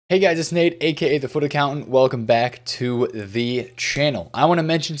Hey guys, it's Nate, aka TheFutAccountant. Welcome back to the channel. I want to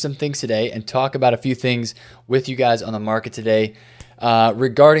mention some things today and talk about a few things with you guys on the market today.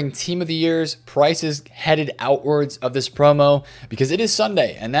 Regarding Team of the Years, prices headed outwards of this promo because it is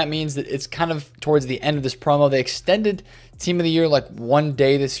Sunday, and that means that it's kind of towards the end of this promo. They extended Team of the Year like one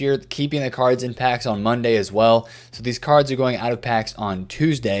day this year, keeping the cards in packs on Monday as well. So these cards are going out of packs on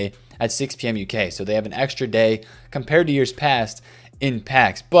Tuesday at 6 p.m. UK. So they have an extra day compared to years past in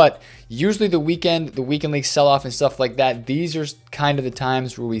packs. But usually the weekend league sell-off and stuff like that, these are kind of the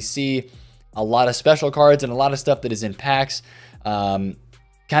times where we see a lot of special cards and a lot of stuff that is in packs kind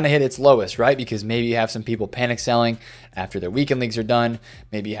of hit its lowest, right? Because maybe you have some people panic selling after their weekend leagues are done.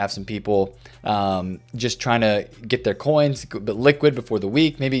 Maybe you have some people just trying to get their coins liquid before the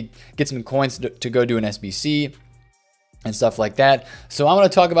week. Maybe get some coins to go do an SBC and stuff like that. So I'm going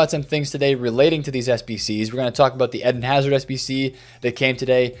to talk about some things today relating to these SBCs. We're going to talk about the Eden Hazard SBC that came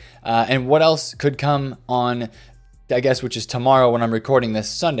today and what else could come on, I guess, which is tomorrow when I'm recording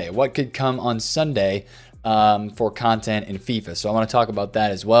this Sunday. What could come on Sunday for content in FIFA. So I want to talk about that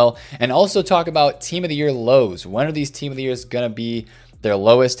as well. And also talk about Team of the Year lows. When are these Team of the Years going to be their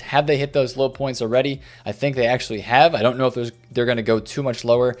lowest? Have they hit those low points already? I think they actually have. I don't know if they're going to go too much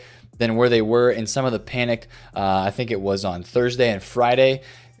lower than where they were in some of the panic. I think it was on Thursday and Friday,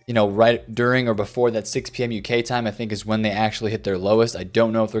 you know, right during or before that 6 p.m. UK time, I think is when they actually hit their lowest. I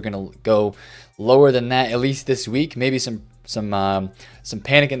don't know if they're going to go lower than that, at least this week. Maybe some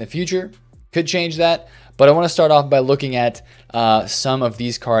panic in the future could change that. But I want to start off by looking at some of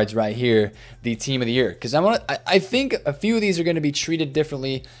these cards right here, the Team of the Year, because I think a few of these are going to be treated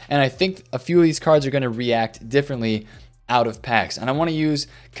differently, and I think a few of these cards are going to react differently out of packs. And I want to use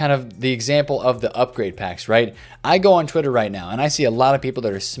kind of the example of the upgrade packs, right? I go on Twitter right now and I see a lot of people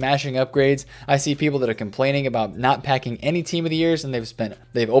that are smashing upgrades. I see people that are complaining about not packing any Team of the Years, and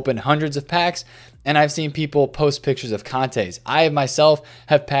they've opened hundreds of packs. And I've seen people post pictures of Contes. I myself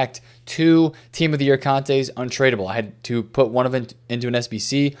have packed 2 Team of the Year Contes untradeable. I had to put one of them into an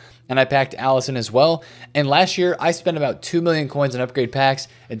SBC, and I packed Allison as well. And last year I spent about 2 million coins on upgrade packs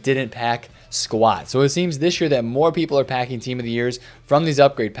and didn't pack squat. So it seems this year that more people are packing Team of the Years from these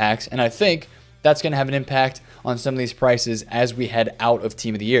upgrade packs, and I think that's going to have an impact on some of these prices as we head out of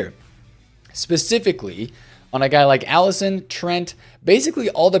Team of the Year. Specifically on a guy like Allison, Trent, basically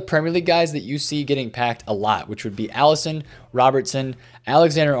all the Premier League guys that you see getting packed a lot, which would be Allison, Robertson,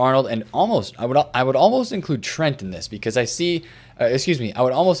 Alexander-Arnold, and I would almost include Trent in this because I see, I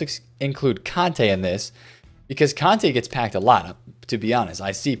would almost include Conte in this because Conte gets packed a lot, to be honest.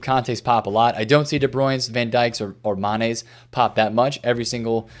 I see Conte's pop a lot. I don't see De Bruyne's, Van Dijk's, or Mane's pop that much every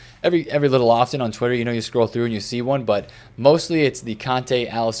little often on Twitter. You know, you scroll through and you see one, but mostly it's the Conte,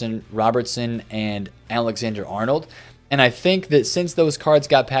 Allison, Robertson, and Alexander-Arnold. And I think that since those cards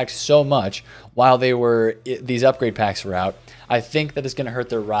got packed so much while these upgrade packs were out, I think that it's going to hurt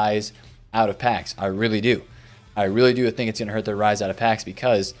their rise out of packs. I really do. I really do think it's going to hurt their rise out of packs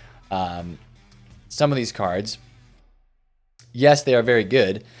because some of these cards, yes, they are very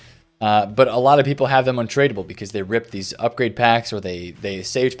good, but a lot of people have them untradeable because they ripped these upgrade packs or they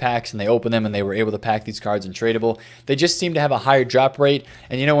saved packs and they opened them and they were able to pack these cards untradeable. They just seem to have a higher drop rate.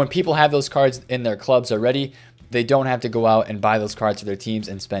 And you know, when people have those cards in their clubs already, they don't have to go out and buy those cards for their teams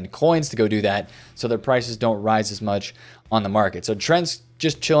and spend coins to go do that, so their prices don't rise as much on the market. So Trent's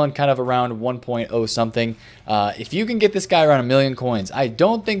just chilling kind of around 1.0 something. If you can get this guy around 1 million coins, I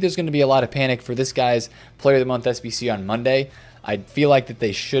don't think there's going to be a lot of panic for this guy's Player of the Month SBC on Monday. I feel like that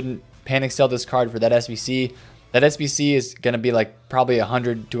they shouldn't panic sell this card for that SBC. That SBC is going to be like probably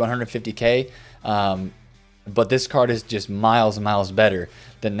 100 to 150K. But this card is just miles and miles better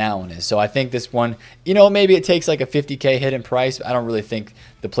than that one is. So I think this one, you know, maybe it takes like a 50K hit in price. But I don't really think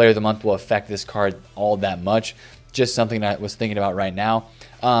the Player of the Month will affect this card all that much. Just something that I was thinking about right now.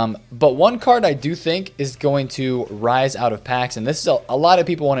 But one card I do think is going to rise out of packs, and this is a lot of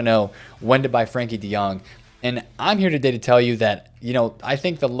people want to know when to buy Frankie de Jong. And I'm here today to tell you that, you know, I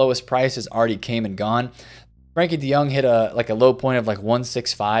think the lowest price has already came and gone. Frankie de Jong hit a low point of like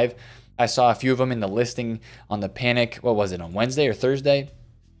 165. I saw a few of them in the listing on the panic. What was it, on Wednesday or Thursday?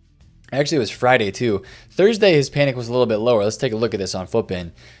 Actually, it was Friday too. Thursday, his panic was a little bit lower. Let's take a look at this on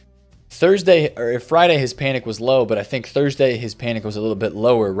Footbin. Friday, his panic was low, but I think Thursday, his panic was a little bit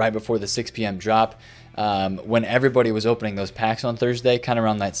lower right before the 6 p.m. drop. When everybody was opening those packs on Thursday, kind of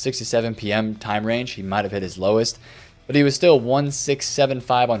around that 6 to 7 p.m. time range, he might have hit his lowest. But he was still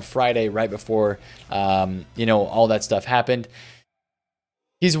 1675 on Friday right before, you know, all that stuff happened.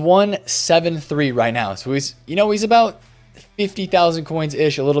 He's 173 right now. So he's about 50,000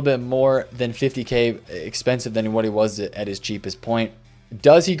 coins-ish, a little bit more than 50K expensive than what he was at his cheapest point.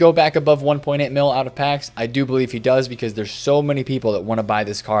 Does he go back above 1.8 mil out of packs? I do believe he does, because there's so many people that want to buy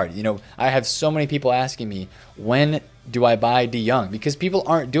this card. You know, I have so many people asking me, when do I buy De Jong? Because people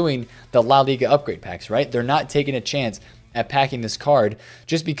aren't doing the La Liga upgrade packs, right? They're not taking a chance at packing this card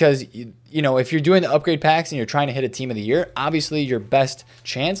just because, you know, if you're doing the upgrade packs and you're trying to hit a team of the year, obviously your best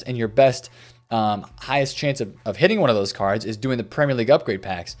chance and your best highest chance of hitting one of those cards is doing the Premier League upgrade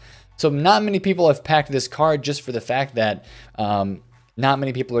packs. So not many people have packed this card just for the fact that not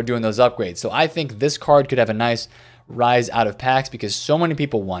many people are doing those upgrades. So I think this card could have a nice rise out of packs because so many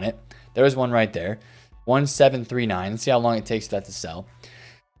people want it. There's one right there, 1739. Let's see how long it takes that to sell.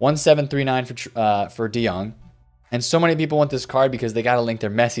 1739 for De Jong. And so many people want this card because they got to link their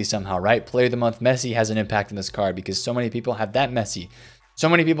Messi somehow, right? Player of the month Messi has an impact on this card because so many people have that Messi. So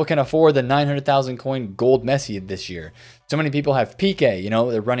many people can afford the 900,000 coin gold Messi this year. So many people have Piqué, you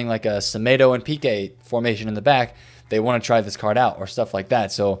know, they're running like a Semedo and Piqué formation in the back. They want to try this card out or stuff like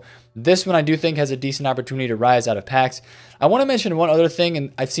that. So this one I do think has a decent opportunity to rise out of packs. I want to mention one other thing,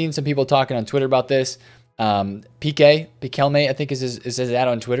 and I've seen some people talking on Twitter about this. Piquelme, I think is his ad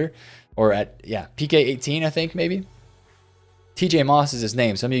on Twitter. Or at, yeah, PK18, I think, maybe. TJ Moss is his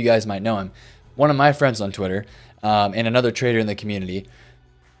name. Some of you guys might know him. One of my friends on Twitter and another trader in the community.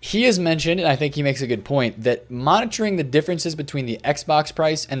 He has mentioned, and I think he makes a good point, that monitoring the differences between the Xbox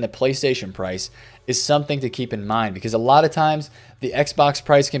price and the PlayStation price is something to keep in mind, because a lot of times the Xbox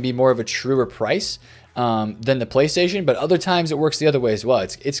price can be more of a truer price than the PlayStation, but other times it works the other way as well.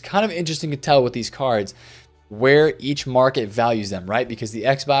 It's kind of interesting to tell with these cards where each market values them, right? Because the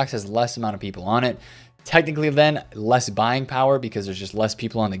Xbox has less amount of people on it. Technically then, less buying power because there's just less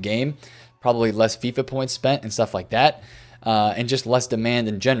people on the game. Probably less FIFA points spent and stuff like that. And just less demand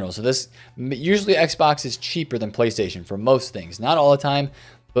in general. So this, usually Xbox is cheaper than PlayStation for most things. Not all the time,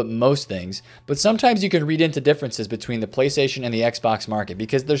 but most things. But sometimes you can read into differences between the PlayStation and the Xbox market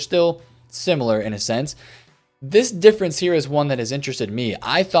because they're still similar in a sense. This difference here is one that has interested me.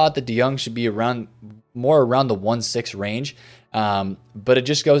 I thought that De Jong should be more around the 1.6 range, but it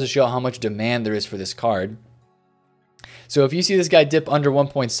just goes to show how much demand there is for this card. So if you see this guy dip under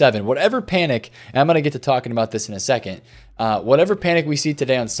 1.7, whatever panic, and I'm going to get to talking about this in a second, whatever panic we see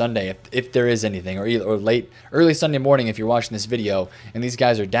today on Sunday, if there is anything, or early Sunday morning if you're watching this video, and these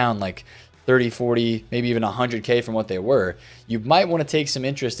guys are down like 30, 40, maybe even 100K from what they were, you might want to take some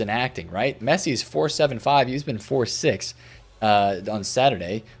interest in acting, right? Messi's 4.75. He's been 4.6 on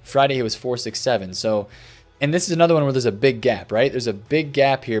Saturday. Friday, he was 4.67. So, and this is another one where there's a big gap, right? There's a big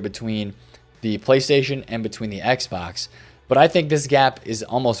gap here between the PlayStation and between the Xbox. But I think this gap is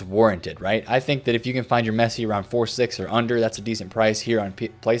almost warranted, right? I think that if you can find your Messi around 4.6 or under, that's a decent price here on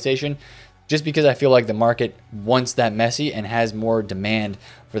PlayStation. Just because I feel like the market wants that Messi and has more demand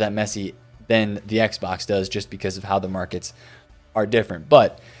for that Messi than the Xbox does, just because of how the markets are different.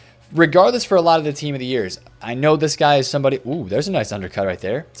 But regardless, for a lot of the team of the years, I know this guy is somebody. Ooh, there's a nice undercut right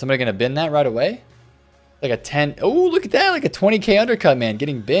there. Somebody gonna bin that right away? Like a 10. Oh, look at that, like a 20K undercut, man,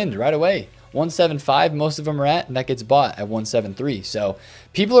 getting binned right away. 175 most of them are at, and that gets bought at 173. So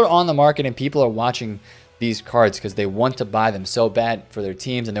people are on the market and people are watching these cards because they want to buy them so bad for their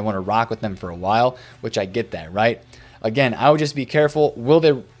teams and they want to rock with them for a while, which I get that, right? Again, I would just be careful. Will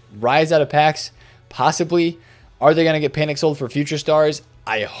they rise out of packs? Possibly. Are they going to get panic sold for future stars?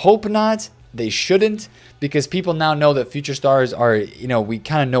 I hope not. They shouldn't, because people now know that future stars are, you know, we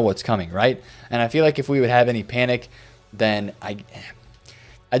kind of know what's coming, right? And I feel like if we would have any panic, then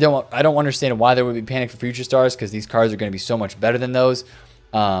I don't understand why there would be panic for future stars, because these cards are going to be so much better than those.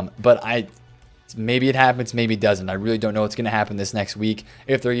 But maybe it happens, maybe it doesn't. I really don't know what's going to happen this next week,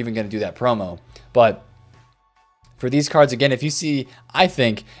 if they're even going to do that promo. But for these cards, again, if you see, I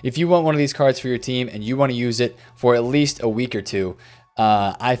think if you want one of these cards for your team and you want to use it for at least a week or two,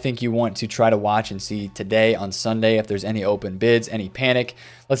 I think you want to try to watch and see today on Sunday if there's any open bids, any panic.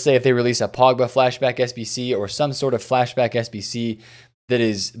 Let's say if they release a Pogba flashback SBC or some sort of flashback SBC that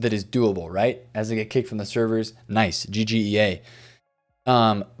is doable, right? As they get kicked from the servers, nice, GGEA.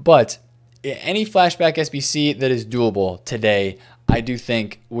 But any flashback SBC that is doable today, I do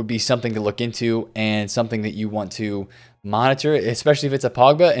think would be something to look into and something that you want to monitor, especially if it's a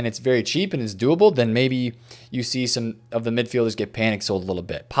Pogba and it's very cheap and it's doable. Then maybe you see some of the midfielders get panic sold a little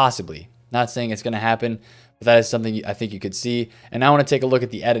bit, possibly. Not saying it's going to happen, but that is something I think you could see. And I want to take a look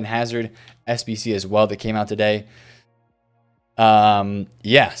at the Eden Hazard SBC as well that came out today.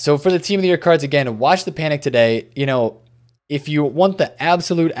 Yeah, so for the team of the year cards, again, watch the panic today. You know, if you want the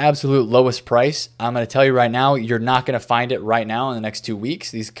absolute lowest price, I'm going to tell you right now, you're not going to find it right now in the next 2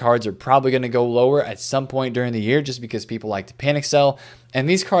 weeks. These cards are probably going to go lower at some point during the year just because people like to panic sell. And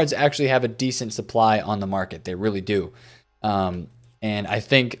these cards actually have a decent supply on the market. They really do. And I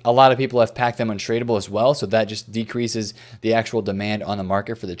think a lot of people have packed them untradeable as well. So that just decreases the actual demand on the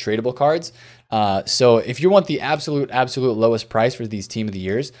market for the tradable cards. So if you want the absolute lowest price for these team of the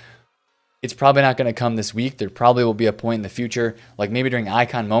years, it's probably not going to come this week. There probably will be a point in the future, like maybe during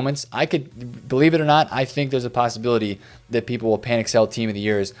icon moments. I could, believe it or not, I think there's a possibility that people will panic sell team of the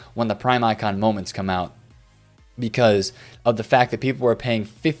years when the prime icon moments come out, because of the fact that people were paying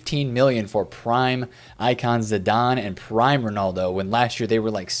 $15 million for prime icon Zidane and prime Ronaldo, when last year they were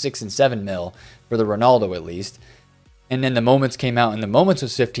like 6 and 7 mil for the Ronaldo at least. And then the moments came out and the moments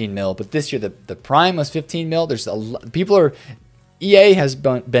was 15 mil, but this year the prime was 15 mil. There's a lot, EA has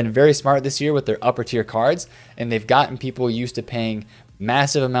been very smart this year with their upper tier cards, and they've gotten people used to paying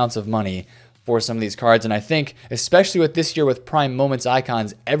massive amounts of money for some of these cards. And I think, especially with this year with prime moments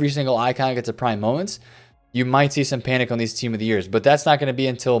icons, every single icon gets a prime moments, you might see some panic on these team of the years, but that's not going to be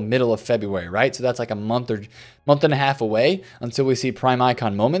until middle of February, right? So that's like a month and a half away until we see prime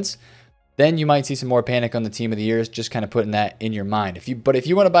icon moments. Then you might see some more panic on the team of the years, just kind of putting that in your mind. If you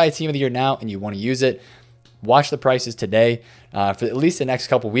want to buy a team of the year now and you want to use it, watch the prices today for at least the next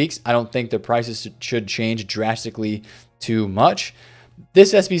couple weeks. I don't think the prices should change drastically too much.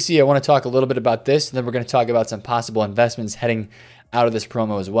 This SBC, I want to talk a little bit about this, and then we're going to talk about some possible investments heading out of this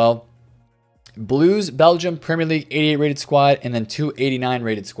promo as well. Blues, Belgium, Premier League 88 rated squad, and then 2 89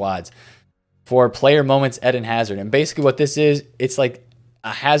 rated squads for player moments, Eden Hazard. And basically what this is, it's like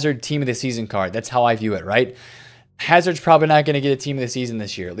a Hazard team of the season card. That's how I view it, right? Hazard's probably not going to get a team of the season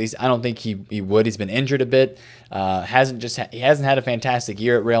this year. At least I don't think he would. He's been injured a bit. He hasn't had a fantastic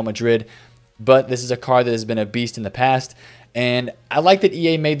year at Real Madrid, but this is a card that has been a beast in the past. And I like that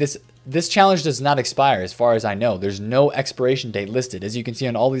EA made this. This challenge does not expire as far as I know. There's no expiration date listed. As you can see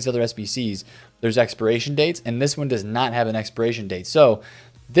on all these other SBCs, there's expiration dates, and this one does not have an expiration date. So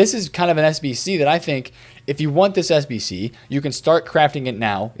this is kind of an SBC that I think if you want this SBC, you can start crafting it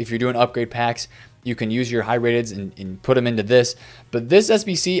now. If you're doing upgrade packs, you can use your high rateds and put them into this. But this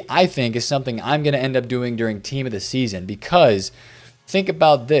SBC, I think, is something I'm going to end up doing during team of the season, because think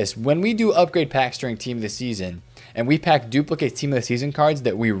about this. When we do upgrade packs during team of the season, and we pack duplicate team of the season cards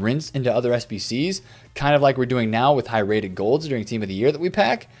that we rinse into other SBCs, kind of like we're doing now with high rated golds during team of the year that we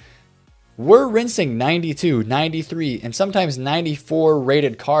pack, we're rinsing 92, 93, and sometimes 94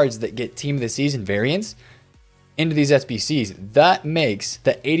 rated cards that get team of the season variants into these SBCs. That makes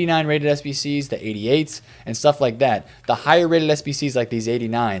the 89 rated SBCs, the 88s, and stuff like that, the higher rated SBCs like these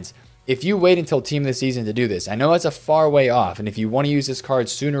 89s. If you wait until team of the season to do this, I know it's a far way off, and if you want to use this card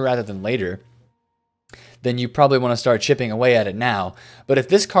sooner rather than later, then you probably want to start chipping away at it now. But if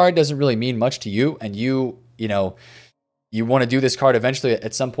this card doesn't really mean much to you, and you want to do this card eventually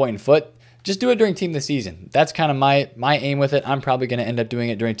at some point in foot, just do it during team of the season. That's kind of my aim with it. I'm probably going to end up doing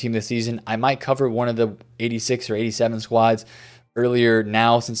it during team of the season. I might cover one of the 86 or 87 squads earlier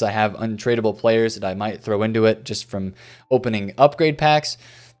now, since I have untradeable players that I might throw into it just from opening upgrade packs.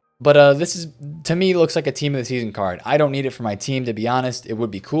 But this is, to me, looks like a team of the season card. I don't need it for my team, to be honest. It would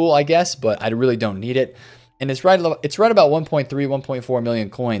be cool, I guess, but I really don't need it. And it's right about 1.3, 1.4 million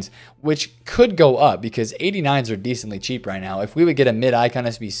coins, which could go up because 89s are decently cheap right now. If we would get a mid-icon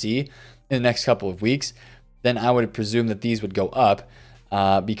SBC in the next couple of weeks, then I would presume that these would go up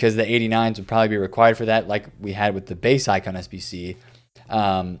because the 89s would probably be required for that, like we had with the base icon SBC.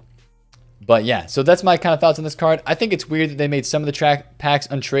 But yeah, so that's my kind of thoughts on this card. I think it's weird that they made some of the packs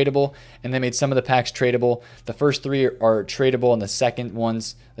untradeable and they made some of the packs tradable. The first 3 are tradable and the second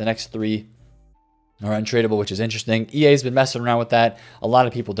ones, the next 3 are untradeable, which is interesting. EA's been messing around with that. A lot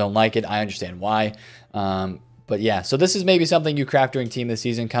of people don't like it. I understand why. But yeah, so this is maybe something you craft during team of the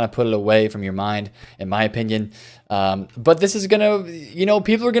season, kind of put it away from your mind, in my opinion. But this is going to,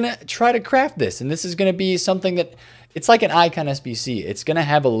 people are going to try to craft this, and this is going to be something that, it's like an icon SBC. It's going to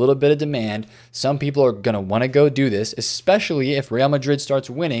have a little bit of demand. Some people are going to want to go do this, especially if Real Madrid starts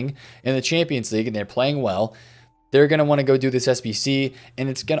winning in the Champions League and they're playing well. They're going to want to go do this SBC, and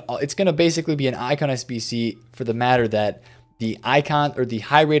it's going to basically be an icon SBC for the matter that the icon or the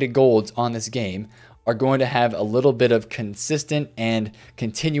high rated golds on this game are going to have a little bit of consistent and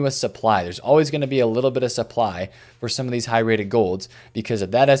continuous supply. There's always going to be a little bit of supply for some of these high rated golds because of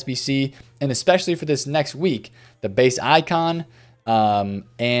that SBC, and especially for this next week, the base icon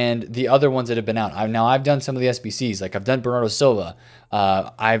and the other ones that have been out. I've done some of the SBCs, like I've done Bernardo Silva.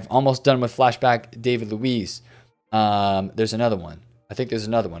 I've almost done with Flashback David Luiz. There's another one. I think there's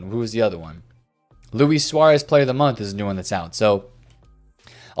another one. Who was the other one? Luis Suarez Player of the Month is a new one that's out. So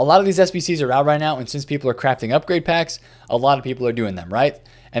a lot of these SBCs are out right now, and since people are crafting upgrade packs, a lot of people are doing them, right?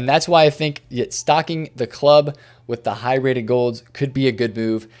 And that's why I think stocking the club with the high-rated golds could be a good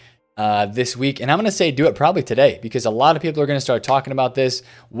move. this week. And I'm going to say do it probably today, because a lot of people are going to start talking about this.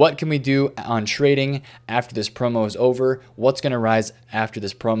 What can we do on trading after this promo is over? What's going to rise after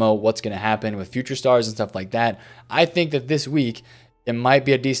this promo? What's going to happen with future stars and stuff like that? I think that this week it might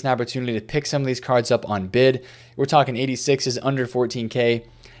be a decent opportunity to pick some of these cards up on bid. We're talking 86s under 14K,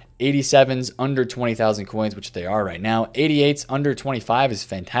 87s under 20,000 coins, which they are right now. 88s under 25 is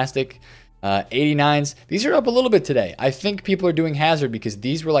fantastic. 89s, these are up a little bit today. I think people are doing hazard because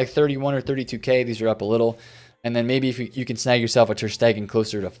these were like 31 or 32K. These are up a little. And then maybe if you can snag yourself a Ter Stegen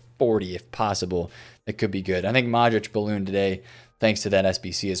closer to 40 if possible, that could be good. I think Modric ballooned today thanks to that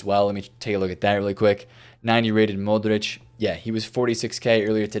SBC as well. Let me take a look at that really quick. 90 rated Modric. Yeah, he was 46K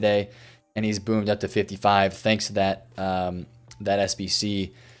earlier today, and he's boomed up to 55 thanks to that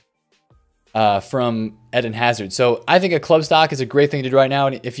SBC from Eden Hazard. So I think a club stock is a great thing to do right now.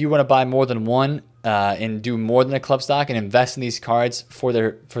 And if you want to buy more than one and do more than a club stock and invest in these cards for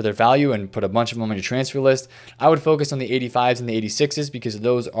their value and put a bunch of them on your transfer list, I would focus on the 85s and the 86s because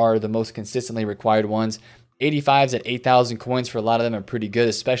those are the most consistently required ones. 85s at 8,000 coins for a lot of them are pretty good,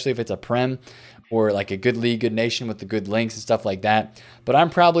 especially if it's a Prem or like a good league, good nation with the good links and stuff like that. But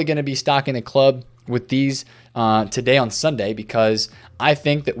I'm probably going to be stocking the club with these today on Sunday, because I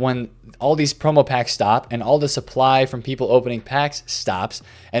think that when all these promo packs stop and all the supply from people opening packs stops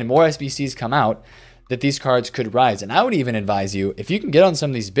and more SBCs come out, that these cards could rise. And I would even advise you, if you can get on some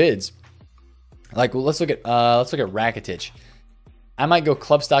of these bids, like, well, let's look at Rakitic. I might go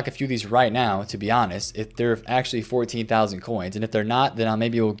club stock a few of these right now, to be honest, if they're actually 14,000 coins. And if they're not, then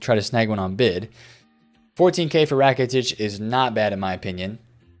maybe we'll try to snag one on bid. 14K for Rakitic is not bad in my opinion.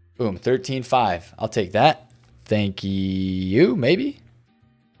 Boom, 13.5. I'll take that. Thank you. Maybe,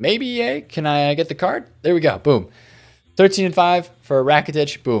 yeah. Can I get the card? There we go. Boom. 13.5 for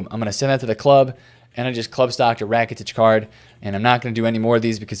Rakitic. Boom. I'm going to send that to the club, and I just club stocked a Rakitic card. And I'm not going to do any more of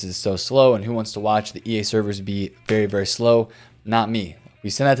these because it's so slow. And who wants to watch the EA servers be very, very slow? Not me. We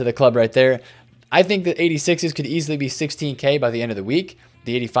send that to the club right there. I think that 86s could easily be 16K by the end of the week.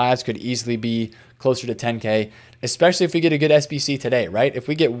 The 85s could easily be closer to 10K, especially if we get a good SBC today, right? If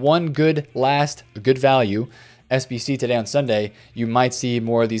we get one good good value SBC today on Sunday, you might see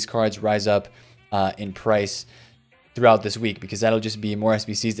more of these cards rise up in price throughout this week, because that'll just be more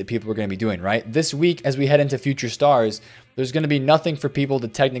SBCs that people are going to be doing, right? This week, as we head into future stars, there's going to be nothing for people to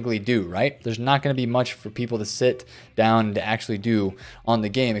technically do, right? There's not going to be much for people to sit down and to actually do on the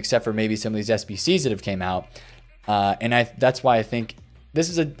game, except for maybe some of these SBCs that have came out. That's why I think this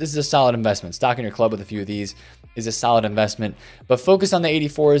is a solid investment. Stocking your club with a few of these is a solid investment, but focus on the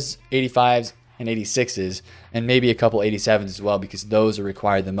 84s, 85s, and 86s, and maybe a couple 87s as well, because those are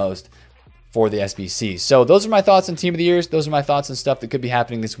required the most for the SBC. So those are my thoughts on Team of the Years. Those are my thoughts on stuff that could be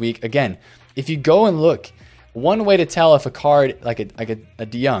happening this week. Again, if you go and look, one way to tell if a card, like a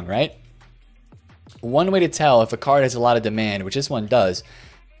De Jong, right? One way to tell if a card has a lot of demand, which this one does,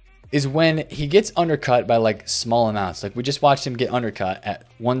 is when he gets undercut by like small amounts. Like we just watched him get undercut at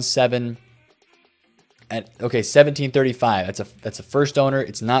 1735. That's a first owner.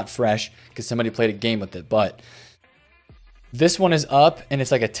 It's not fresh because somebody played a game with it, but this one is up and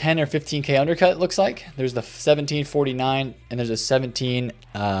it's like a 10 or 15K undercut, it looks like. There's the 1749 and there's a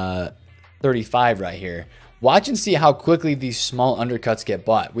 1735 right here. Watch and see how quickly these small undercuts get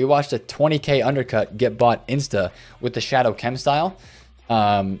bought. We watched a 20K undercut get bought insta with the Shadow Chem style.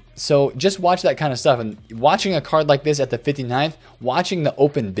 So just watch that kind of stuff. And watching a card like this at the 59th, watching the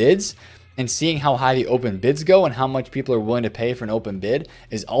open bids and seeing how high the open bids go and how much people are willing to pay for an open bid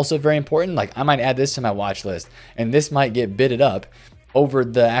is also very important. Like I might add this to my watch list, and this might get bidded up over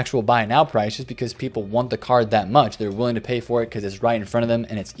the actual buy now price just because people want the card that much. They're willing to pay for it because it's right in front of them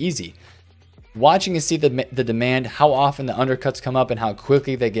and it's easy. Watching and see the demand, how often the undercuts come up and how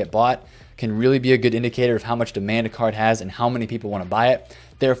quickly they get bought can really be a good indicator of how much demand a card has and how many people want to buy it,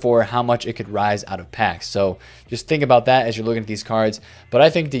 therefore how much it could rise out of packs. So just think about that as you're looking at these cards. But I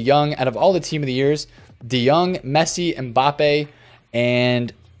think De Jong, out of all the Team of the Years, De Jong, Messi, Mbappe,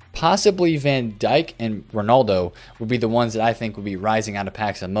 and possibly Van Dijk and Ronaldo would be the ones that I think would be rising out of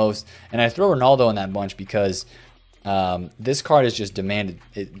packs the most. And I throw Ronaldo in that bunch because this card is just demanded.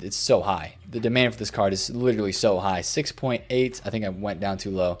 It's so high. The demand for this card is literally so high. 6.8. I think I went down too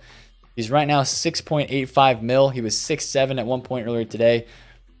low. He's right now 6.85 mil. He was 6.7 at one point earlier today.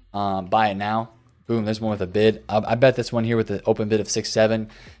 Buy it now. Boom, there's one with a bid. I bet this one here with the open bid of 6.7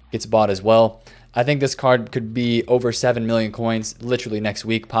 gets bought as well. I think this card could be over 7 million coins literally next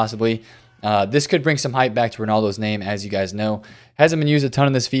week, possibly. This could bring some hype back to Ronaldo's name, as you guys know. Hasn't been used a ton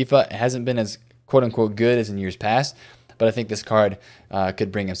in this FIFA. It hasn't been as quote-unquote good as in years past, but I think this card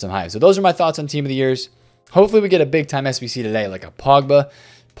could bring him some hype. So those are my thoughts on Team of the Years. Hopefully we get a big-time SBC today, like a Pogba,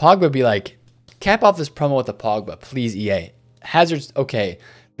 Pogba would be like, cap off this promo with the Pogba, please, EA. Hazard's okay.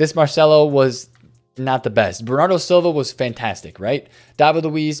 This Marcelo was not the best. Bernardo Silva was fantastic, right? David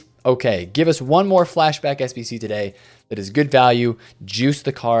Luiz, okay. Give us one more flashback SBC today that is good value, juice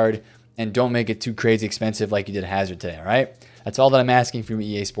the card, and don't make it too crazy expensive like you did Hazard today, all right? That's all that I'm asking from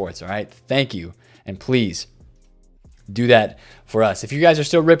EA Sports, all right? Thank you, and please do that for us. If you guys are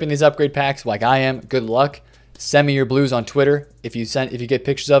still ripping these upgrade packs like I am, good luck. Send me your blues on Twitter. If you get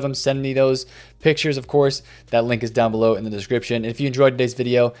pictures of them, send me those pictures, of course. That link is down below in the description. If you enjoyed today's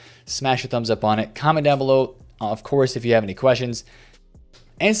video, smash a thumbs up on it. Comment down below, of course, if you have any questions.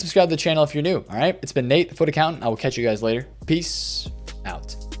 And subscribe to the channel if you're new, all right? It's been Nate, the Foot Accountant. I will catch you guys later. Peace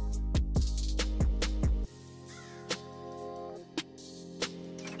out.